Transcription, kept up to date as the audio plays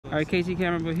All right, KC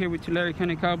camera, we're here with Tulare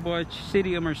County Cowboy,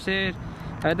 City of Merced,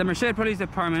 at the Merced Police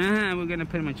Department. We're gonna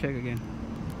put him in check again.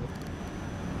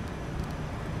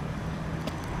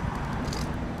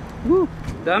 Woo,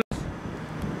 dumb.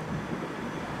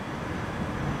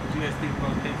 What do you guys think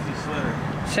about KC sweater?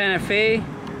 Santa Fe.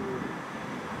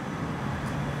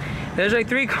 There's like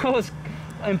 3 calls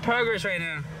in progress right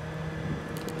now.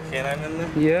 Canine in there?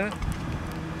 Yeah.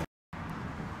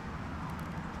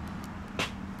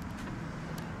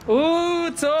 Ooh,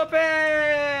 it's open!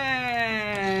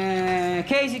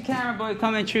 Casey camera boy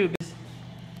coming true.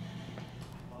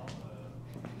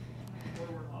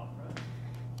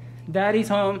 Daddy's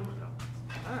home.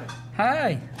 Hi.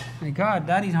 Hi. My God,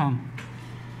 Daddy's home.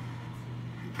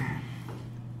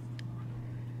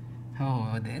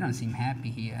 Oh, they don't seem happy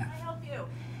here. Can I help you?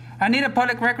 I need a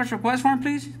public records request form,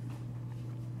 please.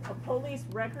 A police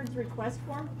records request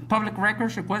form? Public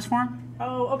records request form.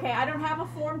 Oh, okay. I don't have a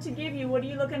form to give you. What are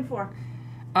you looking for?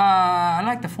 I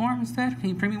like the form instead. Can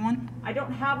you print me one? I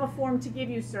don't have a form to give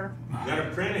you, sir. You gotta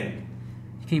print it.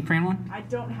 Can you print one? I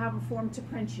don't have a form to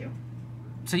print you.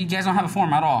 So you guys don't have a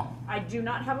form at all? I do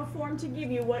not have a form to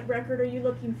give you. What record are you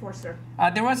looking for, sir?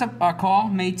 There was a call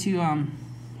made to,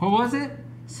 what was it?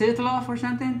 Sitloff or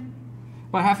something?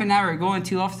 About half an hour ago, and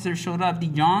 2 officers showed up.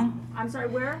 DeJong. I'm sorry,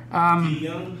 where?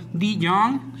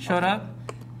 DeJong showed up.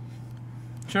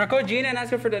 Should I call Gina and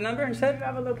ask her for the number Do instead? you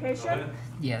have a location?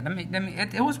 Yeah, let me.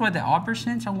 It was by the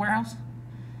Albertsons warehouse.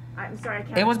 I'm sorry, I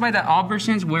can't. It was by the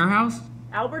Albertsons warehouse.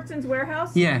 Albertsons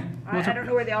warehouse? Yeah. I don't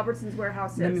know where the Albertsons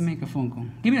warehouse is. Let me make a phone call.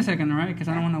 Give me a second, all right? Because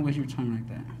I don't want to waste your time like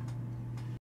that.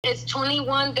 It's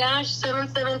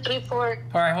 21-7734.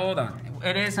 All right, hold on.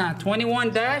 It is 21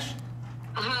 dash.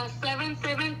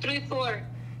 7734.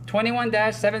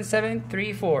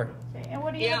 21-7734. Okay, and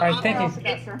what do you Yeah, All right, thank you.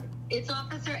 sir? It's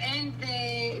Officer N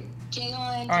de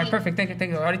J-O-N-G. All right, perfect. Thank you.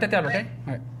 Ahorita te hablo, okay?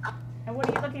 All right. And what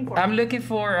are you looking for? I'm looking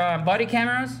for body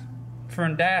cameras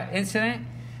from that incident.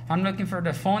 I'm looking for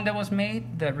the phone that was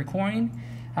made, the recording.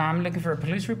 I'm looking for a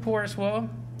police report as well.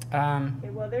 Okay,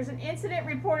 well, there's an incident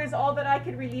report is all that I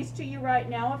could release to you right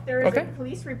now. If there is Okay. a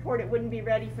police report, it wouldn't be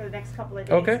ready for the next couple of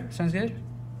days. Okay, sounds good.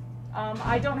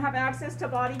 I don't have access to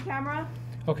body camera.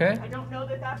 Okay. I don't know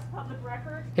that that's public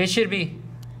record. It should be.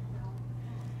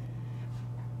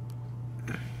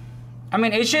 I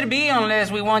mean, it should be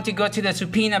unless we want to go to the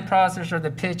subpoena process or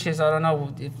the pitches. I don't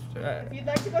know if. If you'd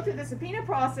like to go through the subpoena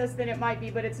process, then it might be,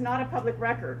 but it's not a public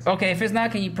record. Okay, if it's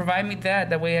not, can you provide me that?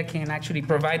 That way I can actually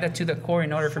provide that to the court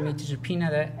in order for me to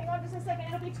subpoena that. Hang on just a second.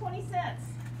 It'll be 20 cents.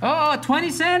 Oh, 20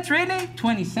 cents? Really?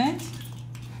 20 cents?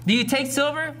 Do you take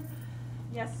silver?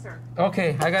 Yes, sir.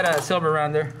 Okay, I got a silver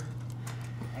around there.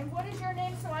 And what is your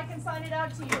name so I can sign it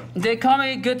out to you? They call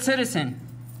me Good Citizen,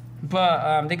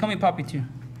 but they call me Poppy too.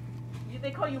 They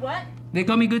call you what? They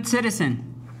call me Good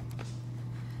Citizen.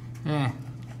 Yeah.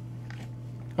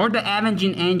 Or the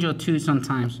Avenging Angel too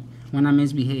sometimes when I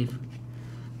misbehave.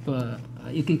 But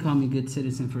you can call me Good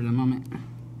Citizen for the moment.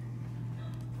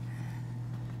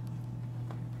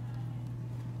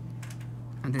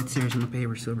 I'm dead serious. I'm gonna pay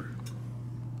her silver.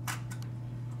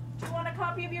 Do you want a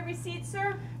copy of your receipt,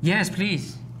 sir? Yes,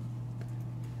 please.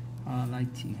 I'd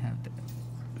like to have that.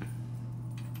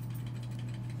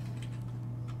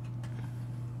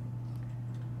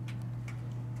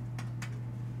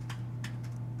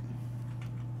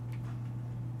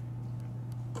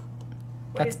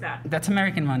 What is that? That's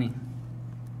American money.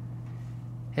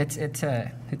 It's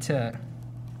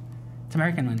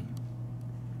American money.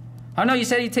 Oh no, you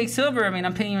said you take silver. I mean,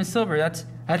 I'm paying you in silver. That's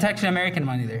actually American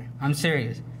money there. I'm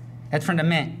serious. That's from the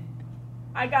mint.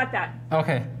 I got that.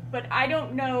 Okay. But I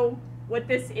don't know what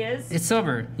this is. It's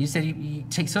silver. You said you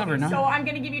take silver, no? So I'm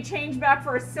going to give you change back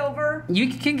for a silver. You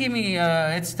can give me,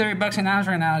 it's $30 an ounce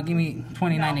right now. Give me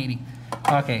 $29.80.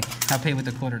 Okay, I'll pay with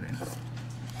the quarter then.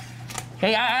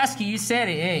 Hey, I asked you, you said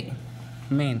it. Hey,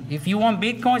 I mean, if you want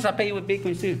Bitcoins, I'll pay you with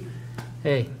Bitcoins too.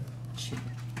 Hey, shit.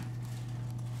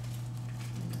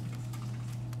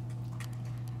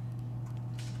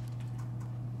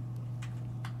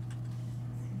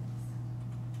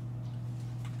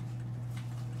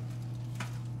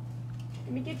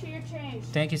 Let me get you your change.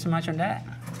 Thank you so much on that.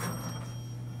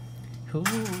 Ooh.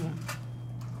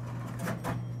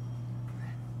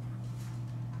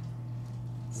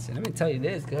 So let me tell you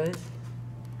this, guys.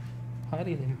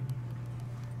 Howdy there.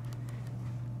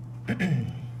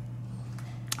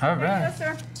 All right. Yes,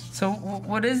 sir. So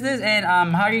what is this, and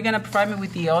how are you gonna provide me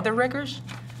with the other records?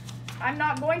 I'm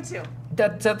not going to.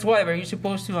 That's why. Are you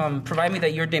supposed to provide me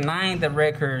that you're denying the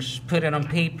records, put it on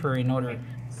paper in order?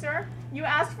 Sir, you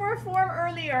asked for a form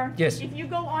earlier. Yes. If you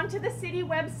go onto the city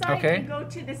website Okay. and go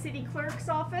to the city clerk's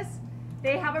office,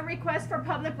 They have a request for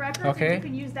public records. Okay. And you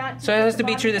can use that. So it has to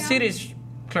be body through the cam. city's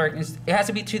clerk. It has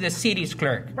to be to the city's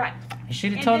clerk. Right. You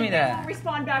should have And told then me they that. will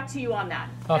respond back to you on that.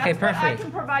 Okay, That's what I perfect.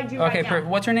 can provide you Okay, right now.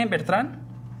 what's your name, Bertrand?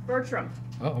 Bertram.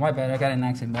 Oh, my bad. I got an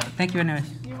accent, but thank you anyways.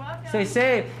 You're welcome. Stay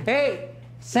safe. Hey,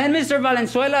 send Mr.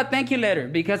 Valenzuela a thank you letter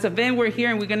because of him we're here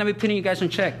and we're going to be putting you guys on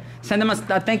check. Send him a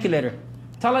thank you letter.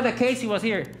 Tell her that Casey was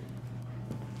here.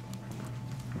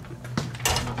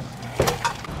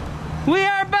 We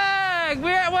are back.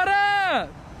 What up?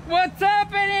 What's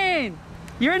happening?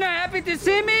 You're not happy to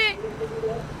see me?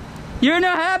 You're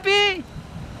not happy?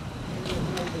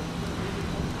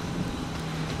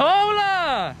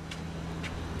 Hola!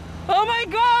 Oh my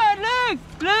God!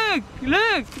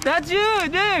 Look! That's you!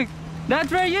 Look! That's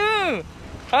for you!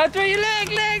 That's for you!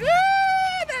 Look!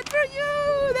 Ah, that's for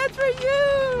you! That's for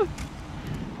you!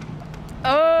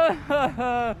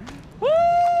 Oh!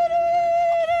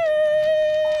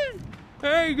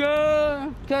 There you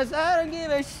go! Cause I don't give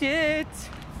a shit!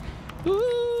 Woo.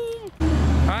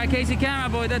 Alright, Casey Camera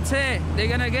boy, that's it. They're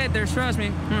gonna get there, trust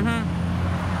me.